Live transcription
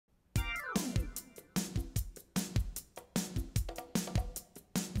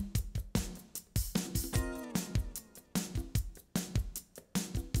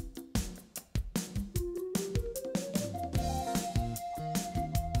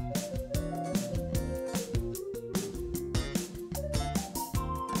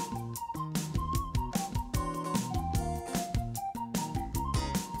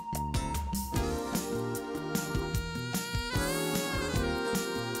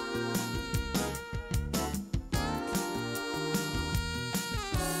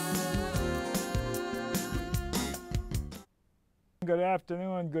Good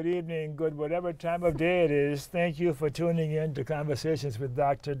afternoon, good evening, good whatever time of day it is. Thank you for tuning in to Conversations with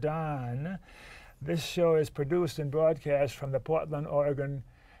Dr. Don. This show is produced and broadcast from the Portland, Oregon,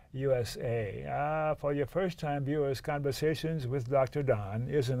 USA. For your first-time viewers, Conversations with Dr. Don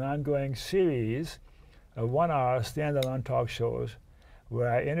is an ongoing series of one-hour standalone talk shows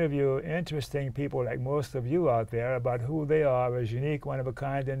where I interview interesting people like most of you out there about who they are as unique,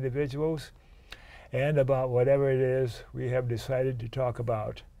 one-of-a-kind individuals and about whatever it is we have decided to talk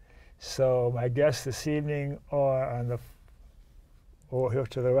about. So my guest this evening, or here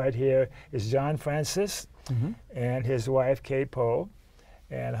to the right here, is John Francis and his wife, Kay Poe.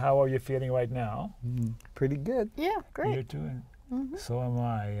 And how are you feeling right now? Pretty good. Yeah, great. You're doing. So am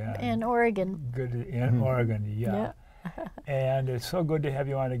I. In Oregon. Good in Oregon, yeah. And it's so good to have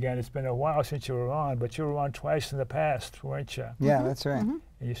you on again. It's been a while since you were on, but you were on twice in the past, weren't you? Yeah, that's right. And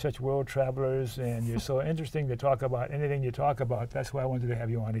you're such world travelers, and you're so interesting to talk about anything you talk about. That's why I wanted to have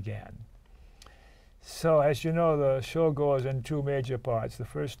you on again. So, as you know, the show goes in two major parts. The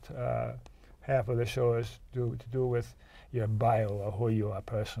first half of the show is to do with your bio or who you are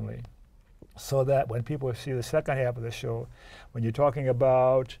personally, so that when people see the second half of the show, when you're talking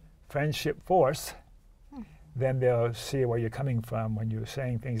about friendship force, then they'll see where you're coming from when you're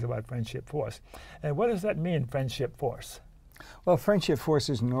saying things about friendship force. And what does that mean, friendship force? Well, Friendship Force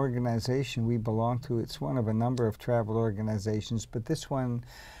is an organization we belong to. It's one of a number of travel organizations, but this one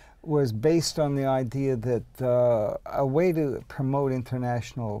was based on the idea that a way to promote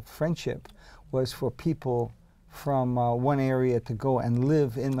international friendship was for people from one area to go and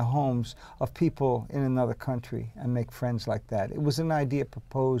live in the homes of people in another country and make friends like that. It was an idea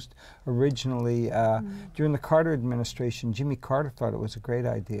proposed originally during the Carter administration. Jimmy Carter thought it was a great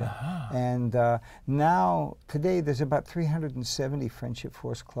idea. And now, today, there's about 370 Friendship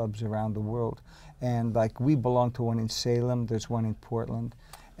Force clubs around the world. And like we belong to one in Salem, there's one in Portland.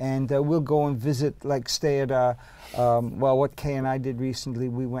 And we'll go and visit, like stay at, well, what Kay and I did recently,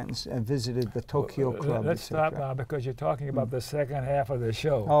 we went and visited the Tokyo Club. Let's stop now because you're talking about the second half of the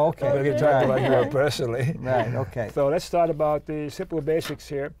show. Oh, okay. We're going to talk about you personally. Right, okay. So let's start about the simple basics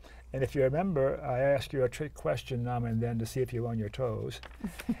here. And if you remember, I ask you a trick question now and then to see if you're on your toes.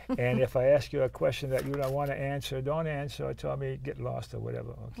 And if I ask you a question that you don't want to answer, don't answer or tell me get lost or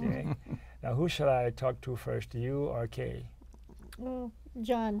whatever, okay? Now, who should I talk to first, you or Kay? Well,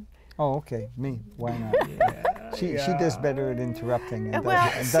 John. Oh, okay, me. Why not? She does better at interrupting and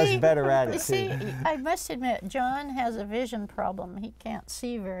does better at it, see, too. I must admit, John has a vision problem. He can't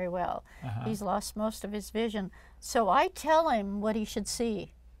see very well. He's lost most of his vision. So I tell him what he should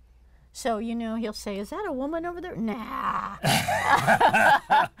see. So, you know, he'll say, is that a woman over there? Nah.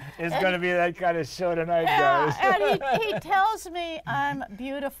 It's going to be that kind of show tonight, guys. And he tells me I'm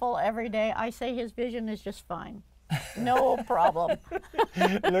beautiful every day. I say his vision is just fine. No problem.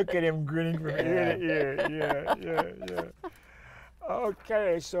 Look at him grinning from ear to ear. Yeah.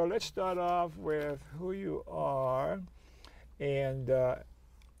 Okay, so let's start off with who you are. And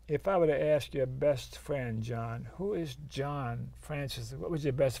if I were to ask your best friend, John, who is John Francis? What would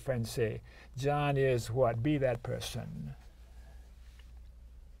your best friend say? John is what? Be that person.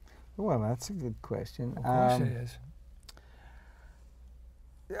 Well, that's a good question. Of course it is.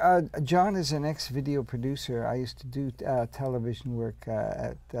 John is an ex-video producer. I used to do television work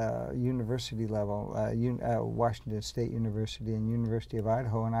at university level, Washington State University and University of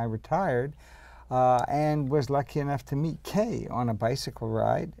Idaho, and I retired and was lucky enough to meet Kay on a bicycle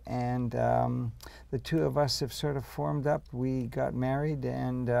ride, and the two of us have sort of formed up. We got married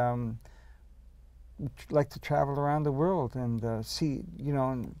and like to travel around the world and see, you know,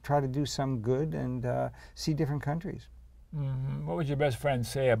 and try to do some good and see different countries. What would your best friend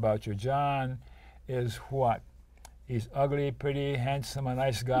say about you? John is what? He's ugly, pretty, handsome, a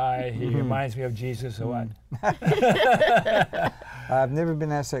nice guy. He reminds me of Jesus or what? I've never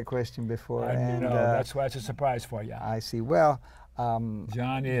been asked that question before. And that's why it's a surprise for you. I see. Well,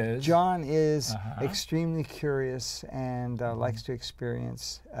 John is extremely curious and likes to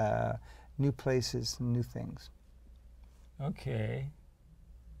experience new places and new things. Okay.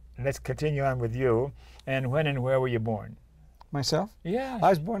 Let's continue on with you. And when and where were you born? Myself? Yeah. I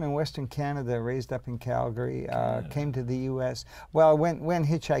was born in Western Canada, raised up in Calgary, came to the U.S. Well, went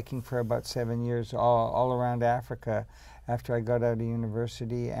hitchhiking for about 7 years all around Africa after I got out of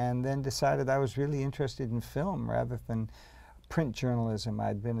university, and then decided I was really interested in film rather than print journalism.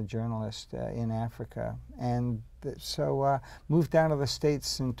 I'd been a journalist in Africa, and so moved down to the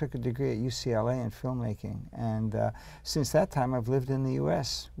States and took a degree at UCLA in filmmaking. And since that time, I've lived in the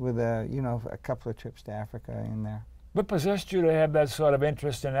U.S. with a couple of trips to Africa in there. What possessed you to have that sort of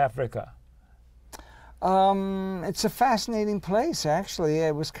interest in Africa? It's a fascinating place, actually.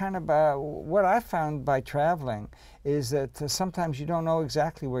 It was kind of what I found by traveling is that sometimes you don't know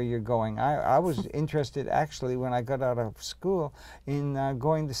exactly where you're going. I was interested, actually, when I got out of school in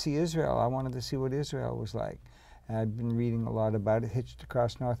going to see Israel. I wanted to see what Israel was like. I'd been reading a lot about it, hitched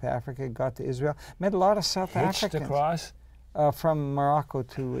across North Africa, got to Israel, met a lot of South Africans. Hitched across? From Morocco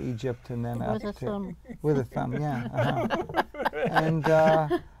to Egypt and then up With a to... thumb. With a thumb, yeah. And...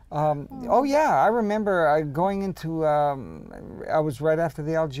 oh yeah, I remember going into, I was right after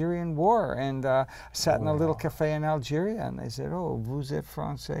the Algerian War, and sat in a little cafe in Algeria, and they said, "Oh, vous êtes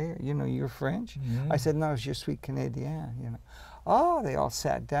français? You know, you're French?" I said, "No, je suis canadien." You know, oh, they all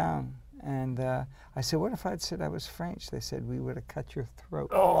sat down, and I said, "What if I'd said I was French?" They said, "We would have cut your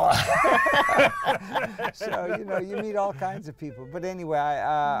throat." Oh. So, you know, you meet all kinds of people. But anyway,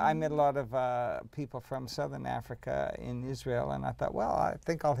 I met a lot of people from Southern Africa in Israel, and I thought, well, I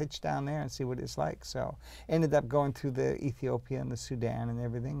think I'll hitch down there and see what it's like. So ended up going through the Ethiopia and the Sudan and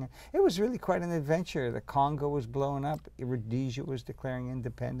everything. It was really quite an adventure. The Congo was blowing up. Rhodesia was declaring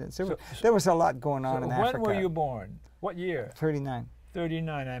independence. There was a lot going on in Africa. When were you born? What year? 39.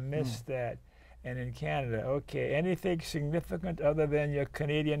 39. I missed that. And in Canada, okay. Anything significant other than your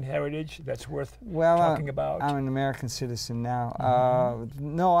Canadian heritage that's worth talking about? I'm an American citizen now.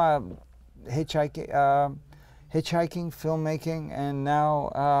 No, hitchhiking, filmmaking, and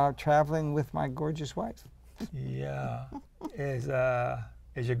now traveling with my gorgeous wife. Yeah. Is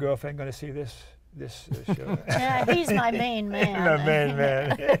your girlfriend going to see this show? Yeah, he's my main man. The main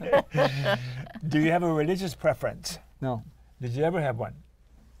man. Do you have a religious preference? No. Did you ever have one?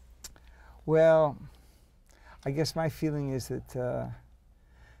 Well, I guess my feeling is that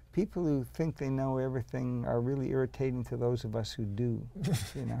people who think they know everything are really irritating to those of us who do,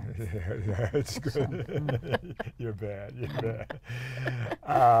 you know. Yeah, that's good. You're bad.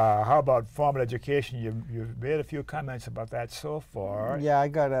 How about formal education? You've made a few comments about that so far. Yeah, I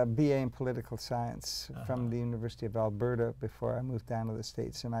got a BA in political science from the University of Alberta before I moved down to the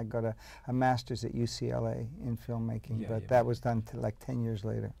States, and I got a master's at UCLA in filmmaking, but that was done like 10 years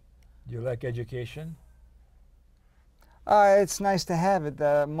later. Do you like education? It's nice to have it.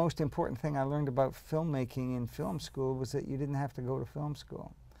 The most important thing I learned about filmmaking in film school was that you didn't have to go to film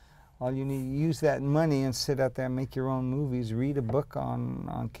school. All you need, use that money and sit out there and make your own movies, read a book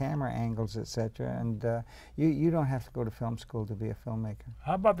on camera angles, etc. And you don't have to go to film school to be a filmmaker.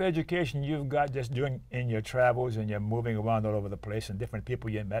 How about the education you've got just doing in your travels and you're moving around all over the place and different people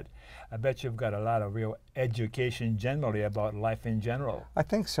you met? I bet you've got a lot of real education generally about life in general. I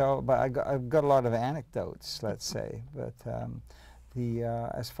think so, but I've got a lot of anecdotes, let's say. But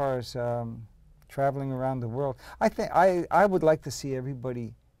as far as traveling around the world, I think I would like to see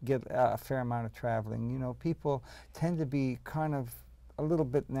everybody get a fair amount of traveling. You know, people tend to be kind of a little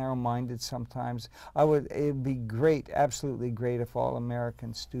bit narrow-minded sometimes. It'd be great, absolutely great, if all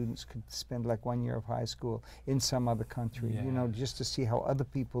American students could spend like 1 year of high school in some other country, you know, just to see how other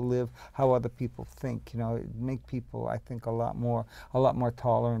people live, how other people think. You know, it'd make people, I think, a lot more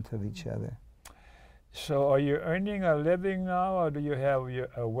tolerant of each other. So are you earning a living now, or do you have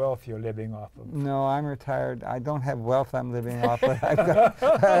a wealth you're living off of? No, I'm retired. I don't have wealth I'm living off of. I've got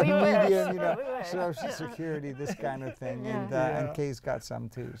medium, you know, Social Security, this kind of thing, and Kay's got some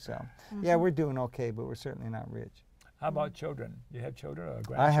too. So, yeah, we're doing okay, but we're certainly not rich. How about children? Do you have children or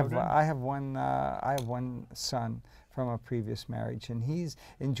grandchildren? I have one son from a previous marriage, and he's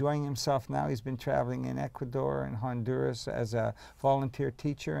enjoying himself now. He's been traveling in Ecuador and Honduras as a volunteer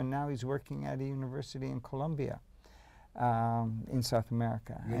teacher, and now he's working at a university in Colombia in South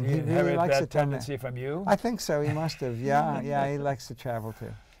America. And he really likes that tendency from you? I think so. He must have. Yeah, yeah. He likes to travel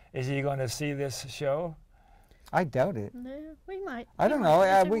too. Is he going to see this show? I doubt it. No, we might. I don't know.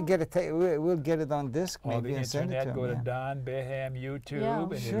 We'll get it on disc maybe and send it to him. Go to Don Baham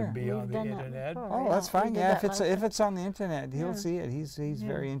YouTube, and it'll be on the internet. Oh, that's fine. Yeah, if it's on the internet, he'll see it. He's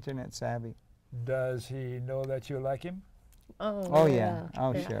very internet savvy. Does he know that you like him? Oh yeah.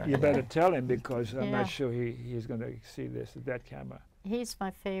 Oh sure. You better tell him, because I'm not sure he's going to see this at that camera. He's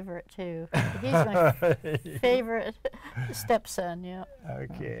my favorite too. He's my favorite stepson. Yeah.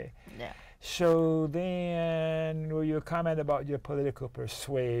 Okay. Yeah. So then, will you comment about your political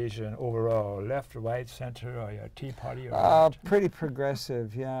persuasion overall, left, right, center, or your Tea Party? Or pretty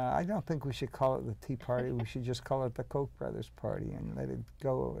progressive, yeah. I don't think we should call it the Tea Party. We should just call it the Koch brothers party and let it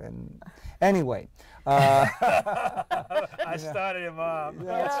go. And anyway, I started him off.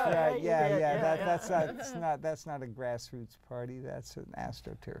 That's right. Yeah. That's not a grassroots party. That's an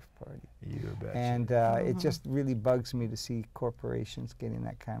AstroTurf party. You bet. And it just really bugs me to see corporations getting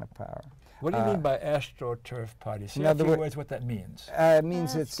that kind of power. What do you mean by AstroTurf Party? Say in a other few wor- words what that means. It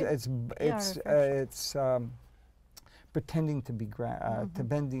means That's it's pretending to be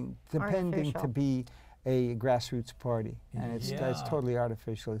depending to Artificial. be a grassroots party, and it's Yeah. totally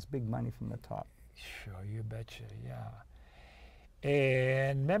artificial. It's big money from the top. Sure, you betcha, yeah.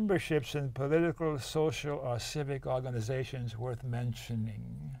 And memberships in political, social, or civic organizations worth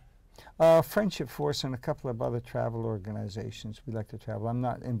mentioning. Friendship Force and a couple of other travel organizations. We like to travel. I'm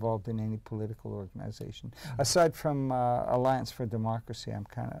not involved in any political organization. Aside from Alliance for Democracy, I'm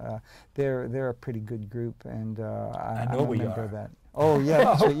kind of, they're a pretty good group, and I'm know a we member are. of that. Oh,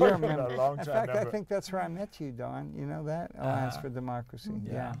 yeah, so you're a Been a member. long In time fact, I member. think that's where I met you, Don. You know that? Alliance for Democracy,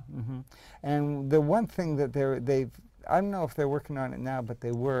 yeah. And the one thing that they've, I don't know if they're working on it now, but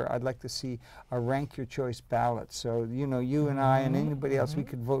they were. I'd like to see a rank your choice ballot. So, you know, you and I and anybody else, we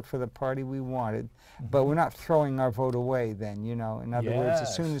could vote for the party we wanted, but we're not throwing our vote away then, you know. In other words,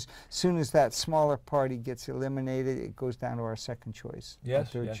 as soon as that smaller party gets eliminated, it goes down to our second choice, our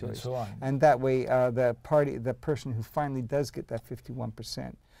third and choice. so on. And that way, the person who finally does get that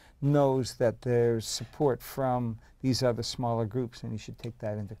 51% knows that there's support from these other smaller groups, and he should take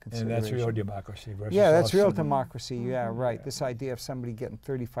that into And consideration. that's real democracy versus Yeah, that's real also- democracy. Yeah, right. This idea of somebody getting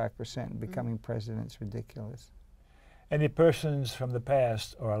 35% and becoming president is ridiculous. Any persons from the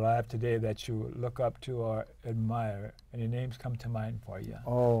past or alive today that you look up to or admire? Any names come to mind for you?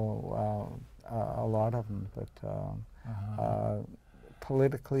 Oh, a lot of them, but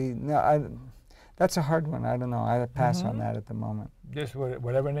politically, no. That's a hard one. I don't know. I'd pass on that at the moment. Just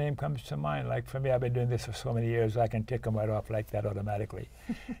whatever name comes to mind. Like for me, I've been doing this for so many years, I can tick them right off like that automatically.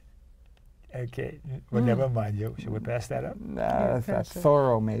 Okay, well, never mind you. Should we pass that up? That's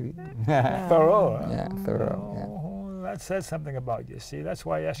thorough, maybe. Thorough. Yeah, thorough. Yeah. Oh, that says something about you. See, that's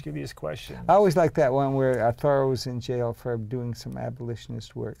why I ask you these questions. I always like that one where Thoreau was in jail for doing some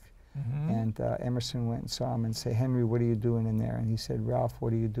abolitionist work. And Emerson went and saw him and said, "Henry, what are you doing in there?" And he said, "Ralph,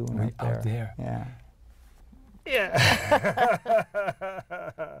 what are you doing Out there. Yeah. Yeah.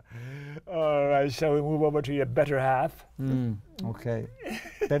 All right, shall we move over to your better half? Okay.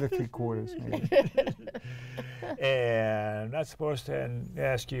 Better three quarters, maybe. And I'm not supposed to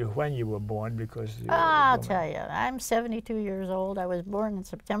ask you when you were born because you're I'll tell you, I'm 72 years old. I was born on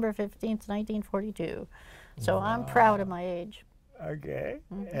September 15th, 1942. So I'm proud of my age. Okay.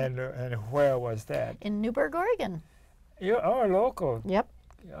 And where was that? In Newburgh, Oregon. You're local. Yep.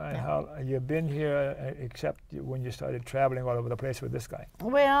 And how you've been here except when you started traveling all over the place with this guy?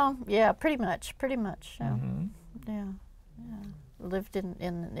 Well, yeah, pretty much. Yeah. Yeah. Lived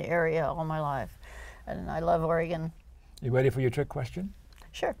in the area all my life, and I love Oregon. You ready for your trick question?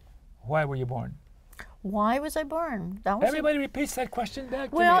 Sure. Why were you born? Why was I born? That was Everybody repeats that question back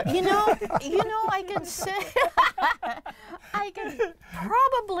to well, me. you know, I can say, I can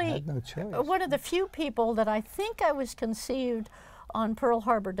probably No choice. one of the few people that I think I was conceived on Pearl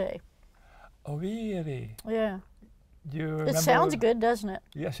Harbor Day. Oh, really? Yeah. Do you remember? It sounds good, doesn't it?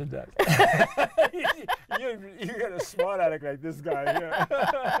 Yes, it does. you got a smart aleck like this guy here.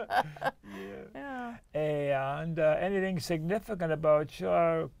 Yeah. And anything significant about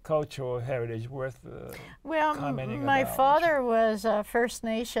your cultural heritage worth Well, commenting my about? father was First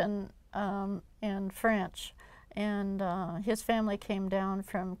Nation and French, and his family came down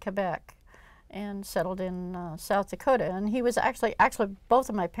from Quebec and settled in South Dakota. And he was actually both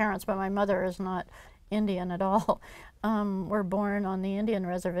of my parents, but my mother is not Indian at all, were born on the Indian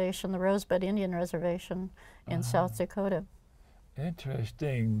reservation, the Rosebud Indian Reservation in South Dakota.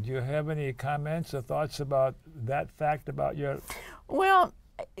 Interesting. Do you have any comments or thoughts about that fact about your... Well,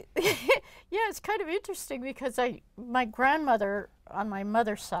 yeah, it's kind of interesting because my grandmother on my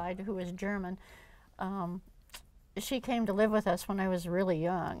mother's side, who was German, she came to live with us when I was really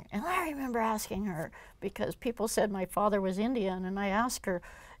young. And I remember asking her, because people said my father was Indian, and I asked her,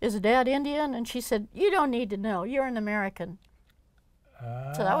 "Is Dad Indian?" And she said, "You don't need to know, you're an American."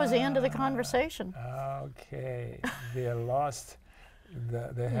 So that was the end of the conversation. Okay. They lost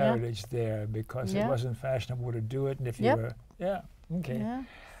the heritage there because it wasn't fashionable to do it. And if you were... Yeah, okay. Yeah.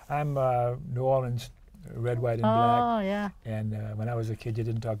 I'm New Orleans, red, white, and black. Oh, yeah. And when I was a kid, you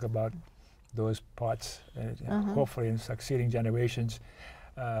didn't talk about those parts. Hopefully in succeeding generations,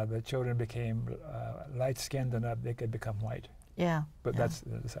 the children became light-skinned enough they could become white. Yeah. But that's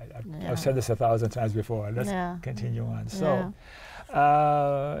the side. I've said this 1,000 times before. Let's continue on. So,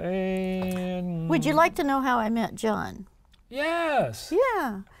 and would you like to know how I met John? Yes.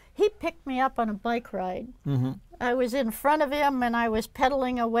 Yeah. He picked me up on a bike ride. I was in front of him and I was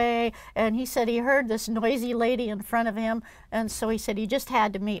pedaling away, and he said he heard this noisy lady in front of him, and so he said he just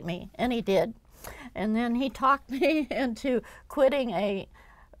had to meet me, and he did. And then he talked me into quitting a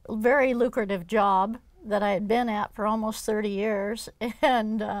very lucrative job that I had been at for almost 30 years,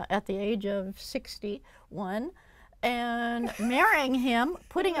 and at the age of 61, and marrying him,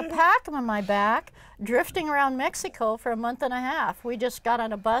 putting a pack on my back, drifting around Mexico for a month and a half. We just got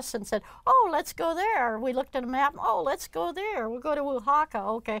on a bus and said, oh, let's go there. We looked at a map, oh, let's go there. We'll go to Oaxaca,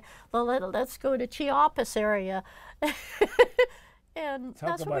 okay. Well, let's go to Chiapas area. And Talk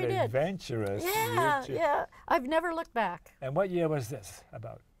that's about what we did. Adventurous. Yeah, yeah. I've never looked back. And what year was this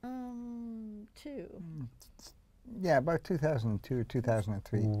about? 2. Yeah, about 2002 or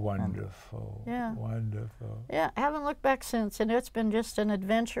 2003. Wonderful. Yeah. Wonderful. Yeah, I haven't looked back since, and it's been just an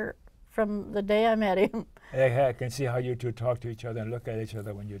adventure from the day I met him. I can see how you two talk to each other and look at each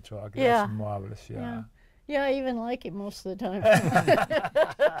other when you talk. Yeah. That's marvelous, yeah. Yeah, I even like him most of the time.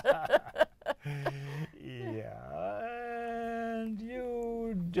 Yeah. And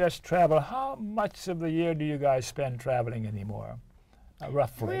you just travel. How much of the year do you guys spend traveling anymore?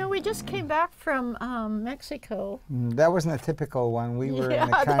 Roughly. Well, we just came back from Mexico. That wasn't a typical one. We were Yeah, in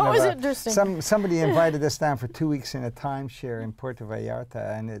a kind that of was interesting. somebody invited us down for 2 weeks in a timeshare in Puerto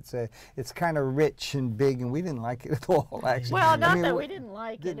Vallarta, and it's kind of rich and big, and we didn't like it at all. Actually, Well, not I mean, that we didn't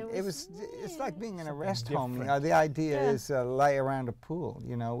like it. It's like being in a rest Something home. You know, different. the idea Yeah. is lie around a pool,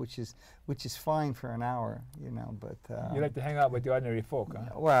 you know, which is fine for an hour, you know, but. You like to hang out with the ordinary folk,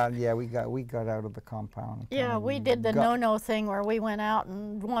 huh? Well, yeah, we got out of the compound. and Yeah, kinda we did the got- no-no thing where we went out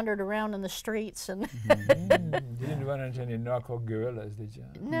and wandered around in the streets and. You didn't run into any narco guerrillas, did you?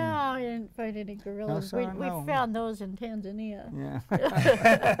 No, I didn't find any gorillas. sir, we no. found those in Tanzania.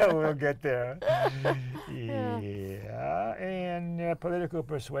 Yeah. We'll get there. Yeah. And political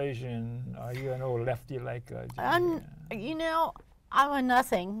persuasion. Are you an old lefty like Julia? You know, I'm a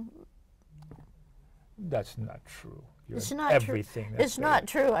nothing. That's not true. You're It's an not true. everything. That's It's not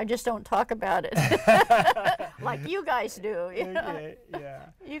true. I just don't talk about it like you guys do. You know? Okay, yeah.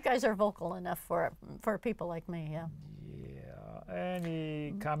 You guys are vocal enough for it, for people like me. Yeah. Yeah.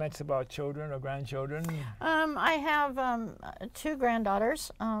 Any comments about children or grandchildren? I have 2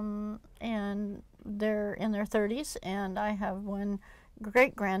 granddaughters, and they're in their 30s, and I have one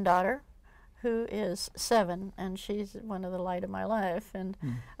great granddaughter who is 7, and she's one of the light of my life. And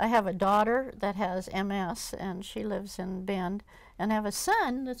I have a daughter that has MS, and she lives in Bend, and I have a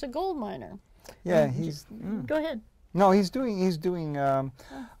son that's a gold miner. Yeah, Mm. he's. Go ahead. No, he's doing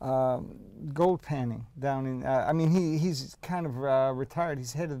gold panning down in. I mean, he's kind of retired.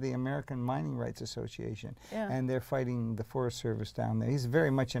 He's head of the American Mining Rights Association, Yeah. and they're fighting the Forest Service down there. He's very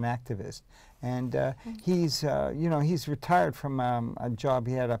much an activist, and he's he's retired from a job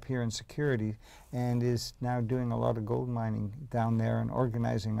he had up here in security, and is now doing a lot of gold mining down there and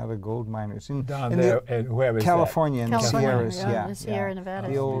organizing other gold miners Down in there, and where is California, in the California, Sierras, yeah, the Sierra Nevada.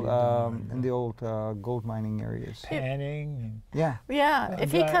 the old Must be in the old gold mining areas. that? Panning. Yeah. Yeah,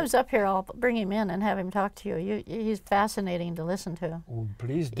 if he Right. comes up here, I'll bring him in and have him talk to you. He's fascinating to listen to. Oh,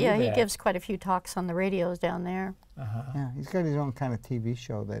 please do Yeah, that. he gives quite a few talks on the radios down there. Uh-huh. Yeah, he's got his own kind of TV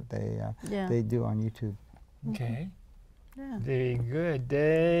show that Yeah. they do on YouTube. Okay. Yeah. Very good.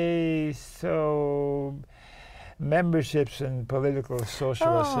 So memberships in political, social,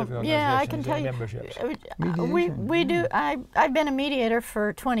 or civic yeah, I can organizations tell and you. memberships. We do. I've been a mediator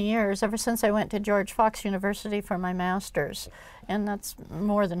for 20 years, ever since I went to George Fox University for my master's, and that's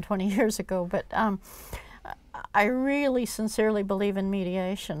more than 20 years ago. But I really sincerely believe in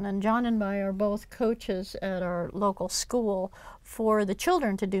mediation, and John and I are both coaches at our local school for the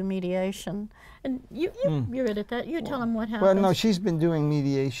children to do mediation. And you're good at that. You tell them what happens. Well, no, she's been doing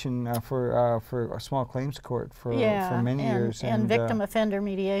mediation for a small claims court for many years. And victim offender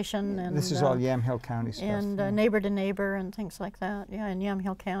mediation. And this is all Yamhill County stuff. And neighbor to neighbor and things like that. Yeah, in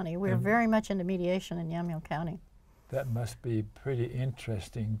Yamhill County. We're very much into mediation in Yamhill County. That must be pretty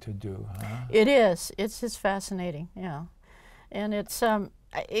interesting to do, huh? It is. It's fascinating, yeah. And it's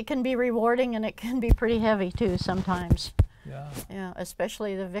it can be rewarding, and it can be pretty heavy too sometimes. Yeah. Yeah,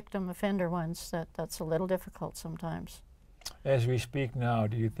 especially the victim offender ones. That's a little difficult sometimes. As we speak now,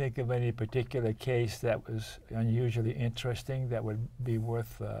 do you think of any particular case that was unusually interesting that would be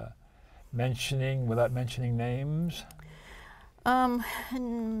worth mentioning without mentioning names?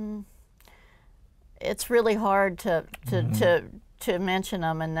 It's really hard to mention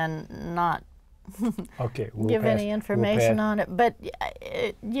them and then not Okay, we'll give pass- any information we'll on it. But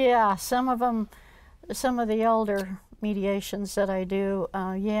yeah, some of them, some of the elder mediations that I do,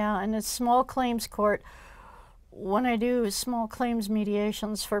 yeah, and it's small claims court. When I do small claims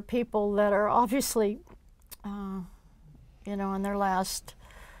mediations for people that are obviously, you know, in their last,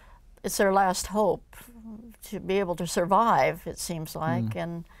 it's their last hope to be able to survive, it seems like,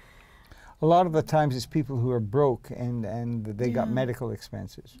 and a lot of the times it's people who are broke and they got medical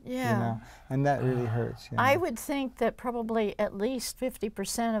expenses. Yeah. You know, and that really hurts. You know? I would think that probably at least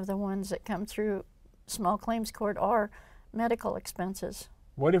 50% of the ones that come through small claims court are medical expenses.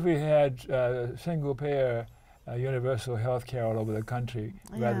 What if we had single payer universal health care all over the country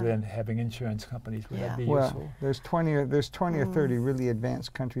rather than having insurance companies? Would that be useful? There's 20 or 30 really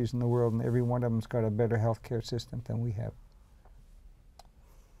advanced countries in the world, and every one of them's got a better health care system than we have.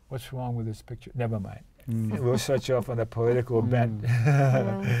 What's wrong with this picture? Never mind. We'll shut you off on a political bent.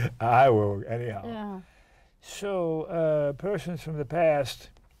 I will, anyhow. Yeah. So, persons from the past,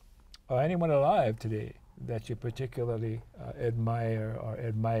 or anyone alive today, that you particularly admire or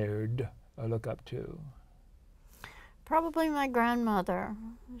admired or look up to? Probably my grandmother.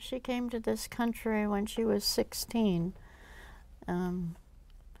 She came to this country when she was 16.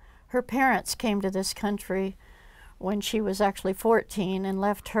 Her parents came to this country when she was actually 14 and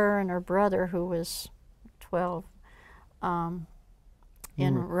left her and her brother, who was 12, in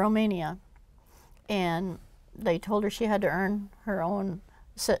Romania. And they told her she had to earn her own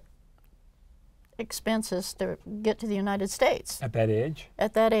expenses to get to the United States. At that age?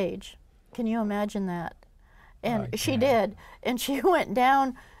 At that age. Can you imagine that? And she did. And she went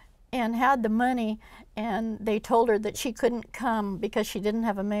down and had the money, and they told her that she couldn't come because she didn't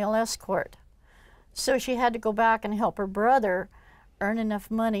have a male escort. So she had to go back and help her brother earn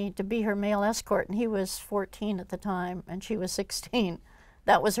enough money to be her male escort, and he was 14 at the time, and she was 16.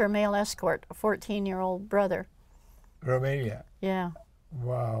 That was her male escort, a 14-year-old brother. Romania? Yeah.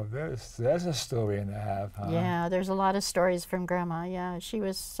 Wow, that's a story and a half, huh? Yeah, there's a lot of stories from Grandma. Yeah, she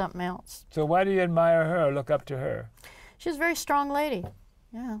was something else. So why do you admire her or look up to her? She's a very strong lady.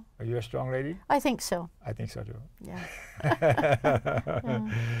 Yeah. Are you a strong lady? I think so. I think so too. Yeah.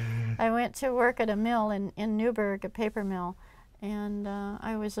 I went to work at a mill in Newburgh, a paper mill, and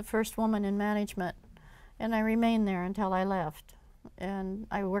I was the first woman in management, and I remained there until I left. And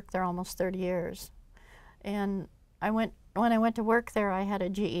I worked there almost 30 years. And when I went to work there, I had a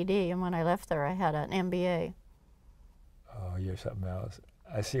GED, and when I left there, I had an MBA. Oh, you're something else.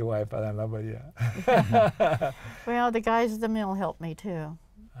 I see why I fell in love with you. Well, the guys at the mill helped me too.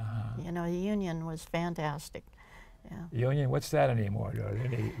 You know, the union was fantastic. Yeah. Union? What's that anymore? Are there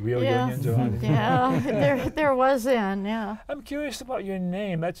any real unions around? Yeah, there was then, yeah. I'm curious about your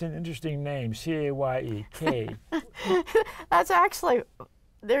name. That's an interesting name, C-A-Y-E-K. That's actually,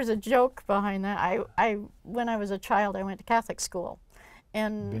 there's a joke behind that. When I was a child, I went to Catholic school.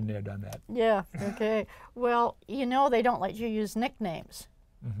 And been there, done that. Yeah, okay. Well, you know they don't let you use nicknames.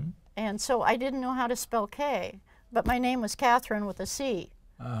 And so I didn't know how to spell K, but my name was Catherine with a C.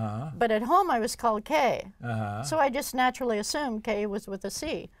 But at home I was called K. So I just naturally assumed K was with a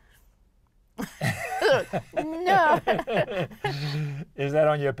C. No. Is that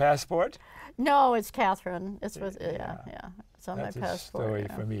on your passport? No, it's Catherine. It's with, yeah. It's on That's my passport. That's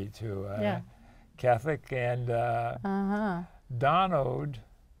a story for me too. Yeah. Catholic and Donald,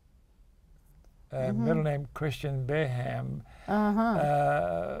 middle name Christian Baham,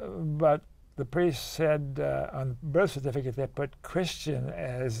 but the priest said on birth certificate they put Christian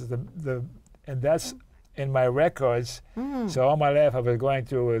as and that's in my records. So all my life I was going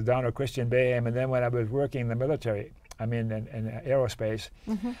through with Donald Christian Baham, and then when I was working in the military, I mean in aerospace,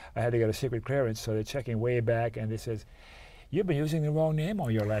 I had to get a secret clearance, so they're checking way back, and they says, "You've been using the wrong name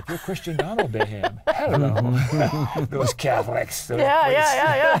all your life. You're Christian Donald Baham." Hello. Those Catholics. Those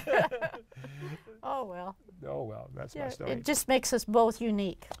Yeah. Oh, well. Oh, well, that's my story. It just makes us both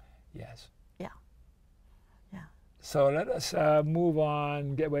unique. Yes. Yeah. So let us move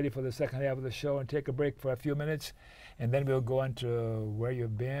on, get ready for the second half of the show, and take a break for a few minutes, and then we'll go into where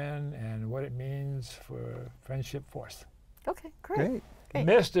you've been and what it means for Friendship Force. Okay, great.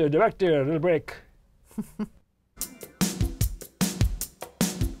 Mr. Director, a little break.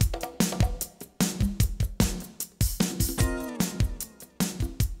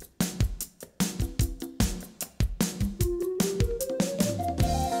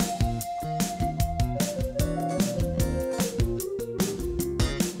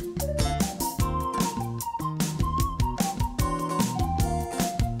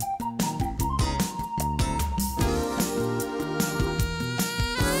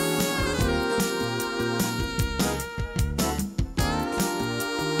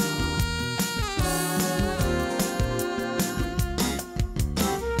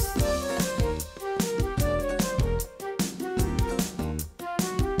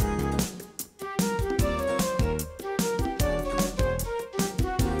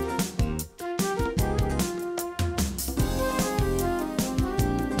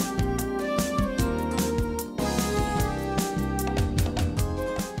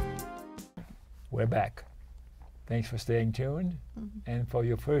 We're back. Thanks for staying tuned. And for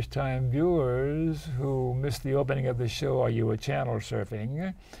your first-time viewers who missed the opening of the show or you were channel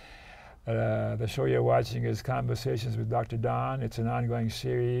surfing, the show you're watching is Conversations with Dr. Don. It's an ongoing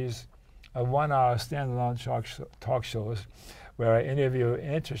series of one-hour standalone talk shows where I interview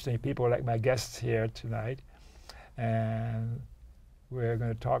interesting people like my guests here tonight. And we're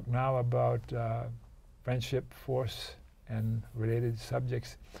going to talk now about friendship, force, and related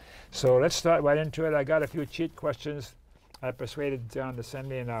subjects. So let's start right into it. I got a few cheat questions I persuaded John to send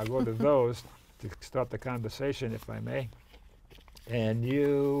me, and I'll go to those to start the conversation, if I may. And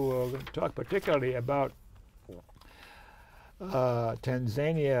you are going to talk particularly about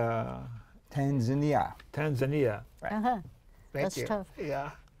Tanzania. Tanzania. Right. That's you. tough.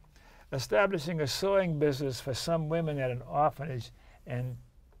 Yeah. Establishing a sewing business for some women at an orphanage in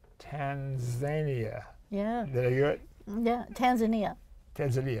Tanzania. Yeah. Did I get it? Yeah, Tanzania.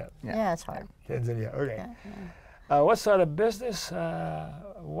 Tanzania. Yeah, it's hard. Tanzania, okay. Yeah, yeah. What sort of business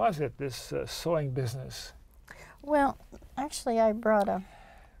was it, this sewing business? Well, actually, I brought Oh,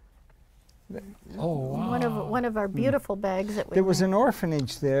 wow. one of our beautiful bags that we There was made. an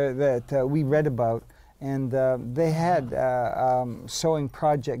orphanage there that we read about, and they had sewing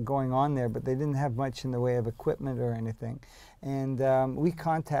project going on there, but they didn't have much in the way of equipment or anything. And we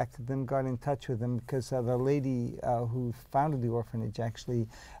contacted them, got in touch with them, because the lady who founded the orphanage actually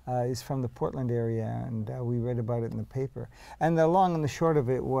is from the Portland area, and we read about it in the paper. And the long and the short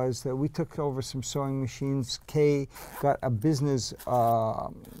of it was that we took over some sewing machines. Kay got a business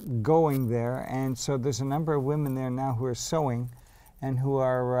going there, and so there's a number of women there now who are sewing and who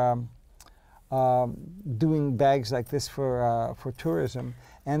are doing bags like this for tourism.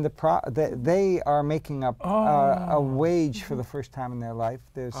 And they are making up a wage for the first time in their life.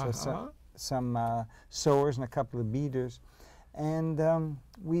 There's some sewers and a couple of beaters. And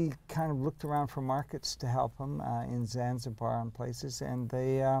we kind of looked around for markets to help them in Zanzibar and places, and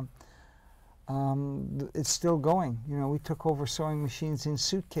they it's still going. You know, we took over sewing machines in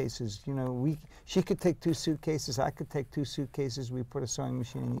suitcases. You know, she could take 2 suitcases, I could take 2 suitcases. We put a sewing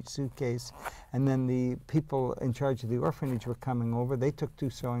machine in each suitcase, and then the people in charge of the orphanage were coming over. They took 2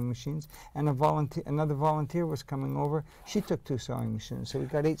 sewing machines, and another volunteer was coming over. She took 2 sewing machines, so we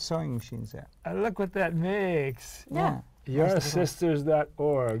got 8 sewing machines there. Look what that makes. Yeah.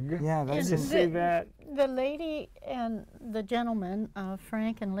 Yoursisters.org. Yeah, that's Did you see that? The lady and the gentleman,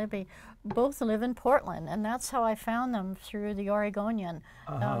 Frank and Libby, both live in Portland, and that's how I found them, through the Oregonian.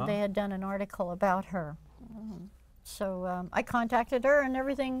 They had done an article about her. So I contacted her, and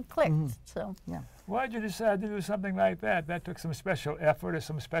everything clicked. So yeah. Why did you decide to do something like that? That took some special effort or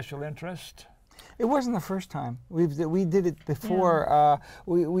some special interest? It wasn't the first time. We did it before.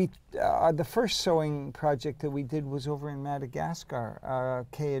 Yeah. The first sewing project that we did was over in Madagascar.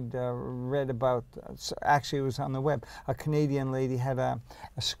 Kay had read about, actually it was on the web, a Canadian lady had a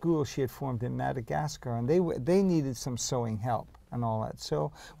school she had formed in Madagascar, and they needed some sewing help and all that.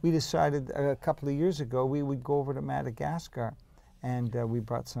 So we decided a couple of years ago we would go over to Madagascar. And we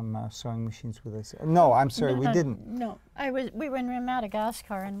brought some sewing machines with us. No, I'm sorry, we didn't. No, we were in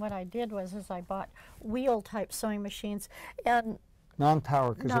Madagascar, and what I did was I bought wheel-type sewing machines, and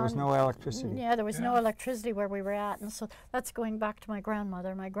non-power, because there was no electricity. Yeah, there was no electricity where we were at, and so that's going back to my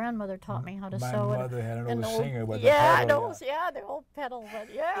grandmother. My grandmother taught me how to sew. My mother had an old singer with the pedal. The old pedal.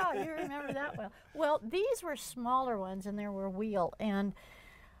 But yeah, you remember that well. Well, these were smaller ones, and there were wheel, and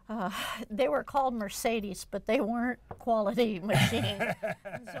they were called Mercedes, but they weren't quality machines.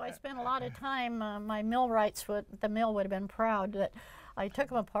 And so I spent a lot of time, my millwrights, the mill would have been proud that I took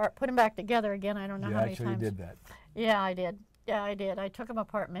them apart, put them back together again. I don't know how many times. You actually did that. Yeah, I did. Yeah, I did. I took them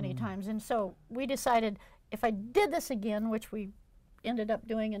apart many times. And so we decided if I did this again, which we ended up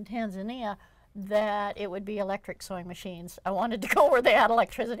doing in Tanzania, that it would be electric sewing machines. I wanted to go where they had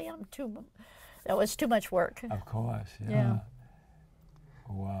electricity. That was too much work. Of course, Yeah.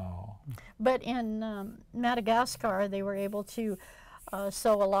 Wow. But in Madagascar, they were able to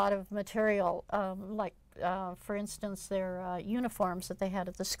sew a lot of material, like, for instance, their uniforms that they had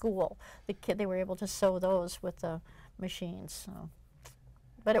at the school. They were able to sew those with the machines. So.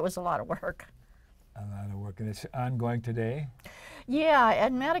 But it was a lot of work. A lot of work, and it's ongoing today? Yeah,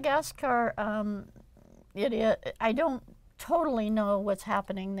 at Madagascar, I don't totally know what's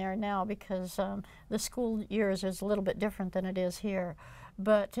happening there now, because the school years is a little bit different than it is here.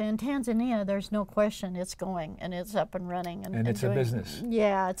 But in Tanzania, there's no question it's going, and it's up and running. And it's a business.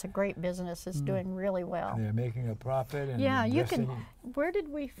 Yeah, it's a great business. It's doing really well. And they're making a profit. And yeah, you can. Where did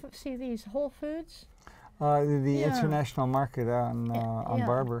we see these? Whole Foods? The international market on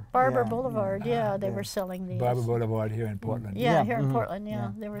Barber. Barber Boulevard, they were selling these. Barber Boulevard here in Portland. Yeah, here in Portland,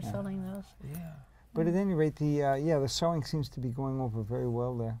 they were selling those. Yeah. But at any rate, the sewing seems to be going over very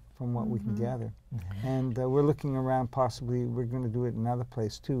well there, from what we can gather. And we're looking around. Possibly, we're going to do it in another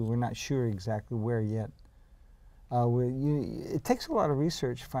place too. We're not sure exactly where yet. It takes a lot of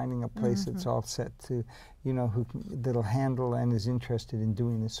research finding a place that's all set to, that'll handle and is interested in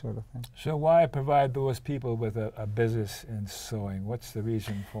doing this sort of thing. So why provide those people with a business in sewing? What's the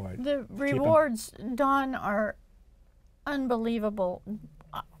reason for it? The rewards, Don, are unbelievable.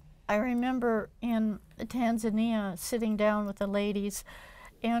 I remember in Tanzania sitting down with the ladies,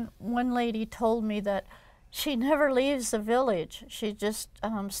 and one lady told me that she never leaves the village. She just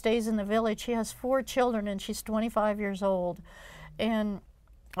stays in the village. She has 4 children and she's 25 years old. And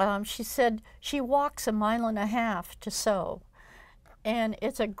she said she walks 1.5 miles to sew. And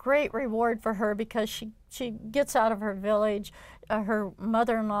it's a great reward for her because she gets out of her village. Her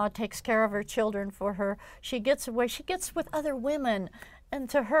mother-in-law takes care of her children for her. She gets away. She gets with other women. And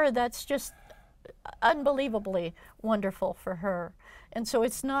to her, that's just unbelievably wonderful for her. And so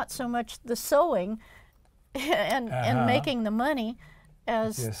it's not so much the sewing and making the money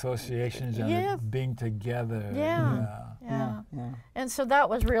as the associations and being together. Yeah. And so that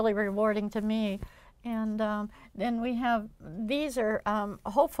was really rewarding to me. And then we have, these are,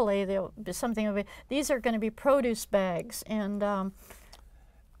 hopefully there'll be something of it. These are going to be produce bags. And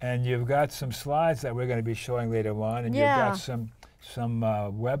you've got some slides that we're going to be showing later on. And you've got some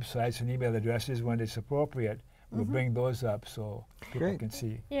websites and email addresses when it's appropriate. We'll bring those up so people can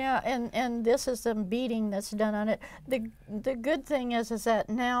see. Yeah, and this is the beading that's done on it. The good thing is that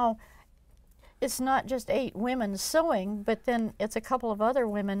now it's not just 8 women sewing, but then it's a couple of other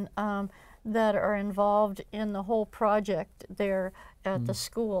women that are involved in the whole project there at the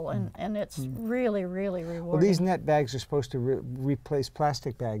school, and it's really, really rewarding. Well, these net bags are supposed to replace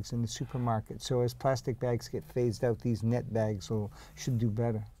plastic bags in the supermarket. So as plastic bags get phased out, these net bags should do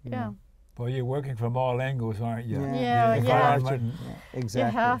better. You know? Well, you're working from all angles, aren't you? Yeah. Exactly. You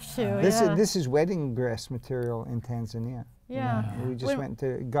have to. This is wedding dress material in Tanzania. Yeah. We just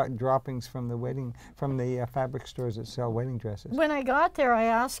got droppings from the fabric stores that sell wedding dresses. When I got there, I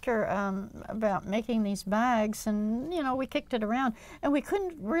asked her about making these bags, and we kicked it around, and we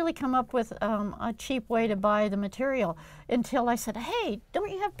couldn't really come up with a cheap way to buy the material until I said, "Hey,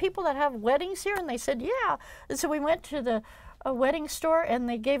 don't you have people that have weddings here?" And they said, "Yeah." And so we went to a wedding store, and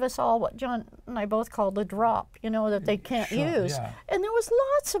they gave us all what John and I both called the drop, that they can't use. Yeah. And there was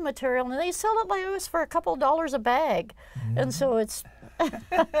lots of material, and they sell it like it was for a couple $2 a bag. And so it's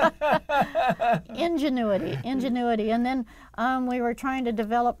ingenuity. And then we were trying to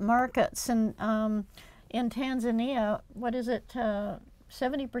develop markets, and in Tanzania, what is it,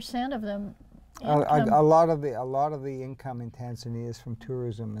 70% of them a lot of the income in Tanzania is from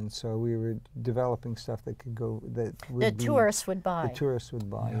tourism, and so we were developing stuff that could go that tourists would buy. The tourists would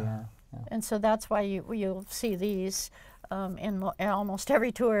buy, yeah. And so that's why you'll see these in almost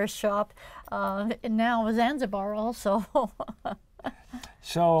every tourist shop. And now Zanzibar also.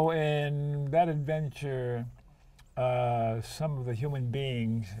 So in that adventure, some of the human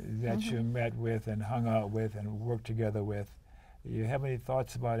beings that you met with and hung out with and worked together with, you have any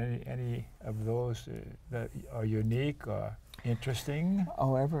thoughts about any of those that are unique or interesting?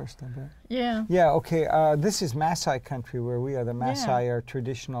 Oh, Everest, I bet. Yeah. Yeah, okay. This is Maasai country where we are. The Maasai are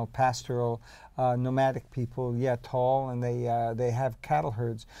traditional pastoral nomadic people, tall, and they have cattle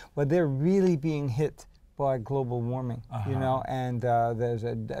herds. But they're really being hit by global warming, and there's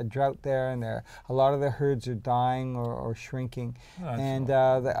a drought there, and a lot of the herds are dying or shrinking. And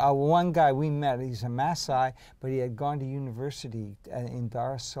one guy we met, he's a Maasai, but he had gone to university in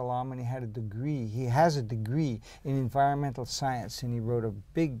Dar es Salaam, and he had a degree. He has a degree in environmental science, and he wrote a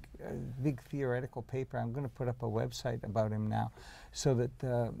big theoretical paper. I'm going to put up a website about him now, so that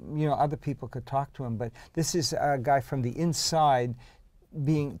other people could talk to him. But this is a guy from the inside,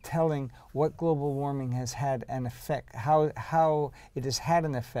 telling what global warming has had an effect, how it has had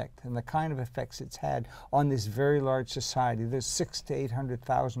an effect, and the kind of effects it's had on this very large society. There's 600,000 to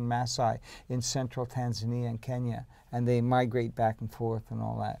 800,000 Maasai in central Tanzania and Kenya, and they migrate back and forth and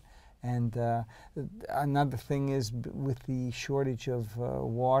all that. And another thing is, with the shortage of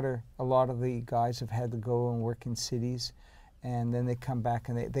water, a lot of the guys have had to go and work in cities, and then they come back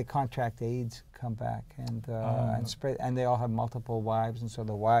and they contract AIDS, come back and spread, and they all have multiple wives, and so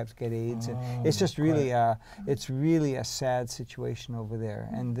the wives get AIDS, and it's just really it's really a sad situation over there.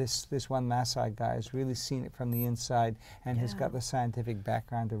 And this one Maasai guy has really seen it from the inside, and has got the scientific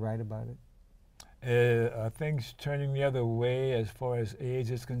background to write about it. Are things turning the other way as far as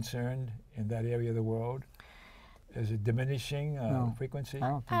AIDS is concerned in that area of the world? Is it diminishing frequency?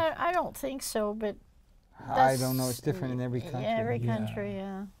 I don't think so, but I don't know. It's different in every country. Yeah, every country,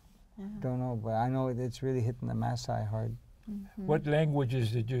 Don't know, but I know it's really hitting the Maasai hard. What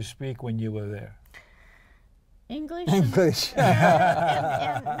languages did you speak when you were there? English. English. In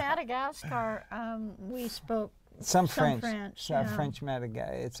Madagascar, we spoke Some French. French, French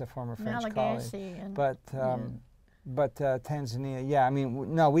Madagascar. It's a former French Malagasy. colony. And But Tanzania, yeah. I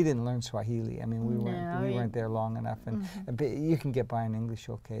mean, no, we didn't learn Swahili. I mean, we No, weren't there long enough, and but you can get by in English,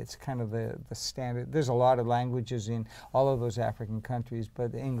 okay. It's kind of the standard. There's a lot of languages in all of those African countries,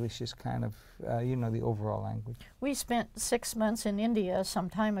 but English is kind of you know, the overall language. we spent 6 months in India some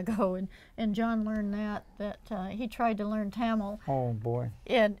time ago, and John learned that he tried to learn Tamil, Oh boy.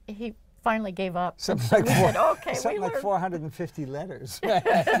 and he finally gave up. Something So like we said, okay, something we like learned. 450 letters. You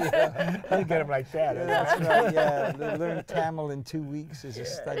get them like that. That's right. Yeah, learn Tamil in 2 weeks is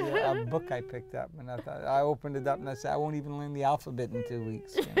a book I picked up, and I opened it up and I said I won't even learn the alphabet in 2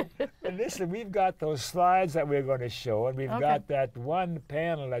 weeks. You know? And listen, we've got those slides that we're going to show, and we've got that one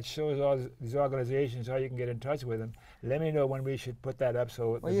panel that shows all these organizations, how you can get in touch with them. Let me know when we should put that up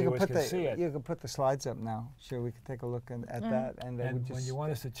so the viewers can see it. You can put the slides up now. Sure, we can take a look at that, and then And when you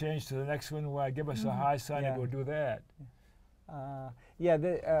want us to change to the next one, give us a high sign and we'll do that.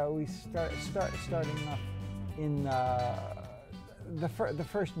 We starting off in the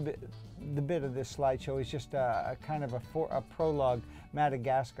first bit. The bit of this slideshow is just a kind of a prologue,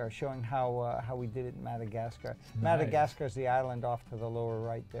 Madagascar, showing how we did it in Madagascar. Nice. Madagascar is the island off to the lower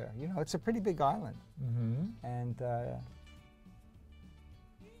right there. You know, it's a pretty big island, and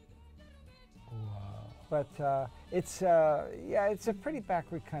Wow. but it's a pretty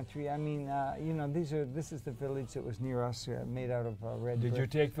backward country. I mean, you know, this is the village that was near us, made out of red Did brick. you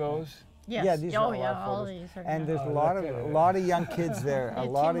take those? Yes. Yeah, these are oh, all yeah, our all photos. these are And good. there's Oh, a lot of young kids there. A Yeah,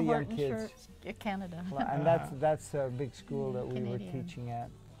 lot Tim of young Horton kids. shirts, Canada. And that's a big school that we were Canadian. teaching at.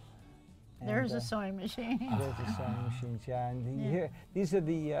 And, There's a sewing machine. there's the sewing machines, yeah. And here, these are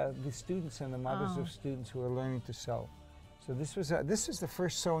the students and the mothers of students who are learning to sew. So this was the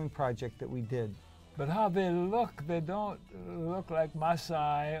first sewing project that we did. But how they look, they don't look like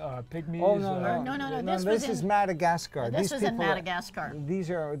Maasai or Pygmies. Oh no, or No, no! this This was is in- Madagascar. This These was in people Madagascar.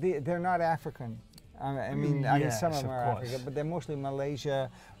 they're not African. I mean some of Yes, them of are course. African, but they're mostly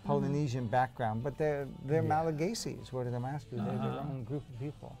Malaysia, Polynesian background. But they're Malagasi's. What did I ask you? They're their own group of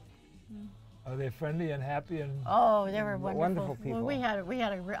people. Are they friendly and happy and? Oh, they were wonderful. Wonderful people.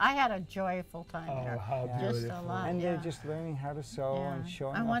 Well, I had a joyful time Oh, there. how Just beautiful! a lot. And yeah. they're just learning how to sew and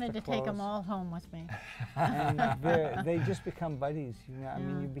showing I off wanted the to take them clothes. all home with me. And they just become buddies. You know, I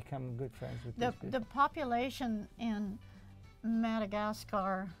mean, you become good friends with these people. The population in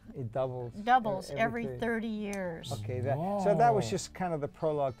Madagascar It doubles. every 30 years. Okay, so that was Whoa. just kind of the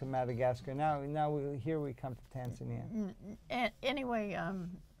prologue to Madagascar. Now here we come to Tanzania. Anyway,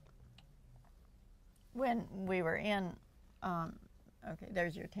 when we were in, okay,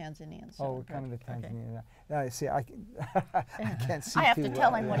 there's your Tanzanian. Oh, song, we're coming to okay. Tanzania now. I see. I can't see I have too to well.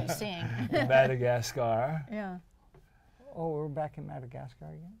 tell him what he's seeing. Madagascar. Yeah. Oh, we're back in Madagascar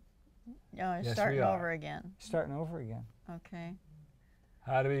again? No, it's Yes, we starting are. over again. Starting over again. Okay.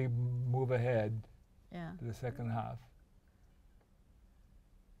 How do we move ahead Yeah. to the second half?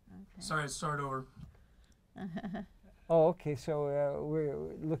 Okay. Sorry, start over. Oh, okay. So we're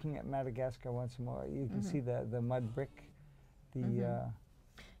looking at Madagascar once more. You can see the mud brick.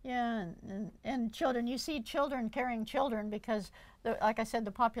 Yeah, and children. You see children carrying children because, like I said,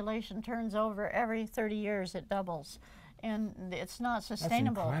 the population turns over every 30 years. It doubles, and it's not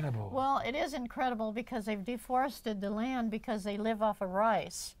sustainable. That's incredible. Well, it is incredible because they've deforested the land because they live off of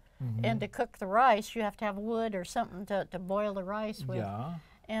rice, and to cook the rice, you have to have wood or something to boil the rice with. Yeah.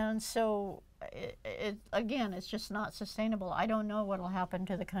 And so, again, it's just not sustainable. I don't know what will happen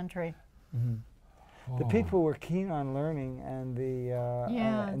to the country. The people were keen on learning, and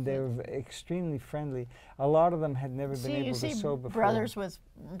and they were extremely friendly. A lot of them had never been able to sew before. Brothers with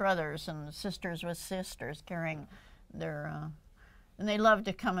brothers and sisters with sisters carrying their, and they love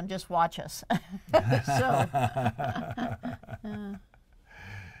to come and just watch us. So,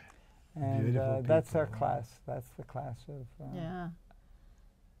 and Beautiful that's our people. class. That's the class of. yeah.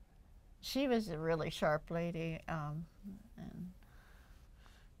 She was a really sharp lady, and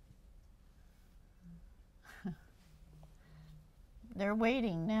they're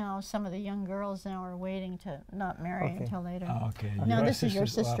waiting now. Some of the young girls now are waiting to not marry Okay. until later. Oh, okay. Now this is your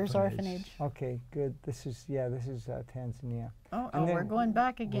sister's orphanage. Okay, good. This is Tanzania. Oh, And we're then going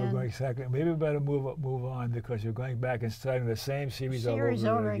back We're again. going exactly. Maybe we better move on because you're going back and starting the same series, Series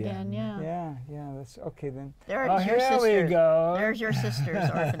all over again. Yeah. Yeah, that's okay then. There Oh, is your here sister. we go. There's your sister's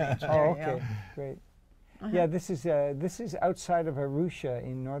orphanage. There Oh, you okay, go. great. Yeah, this is outside of Arusha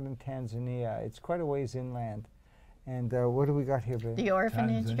in northern Tanzania. It's quite a ways inland, And what do we got here, babe? The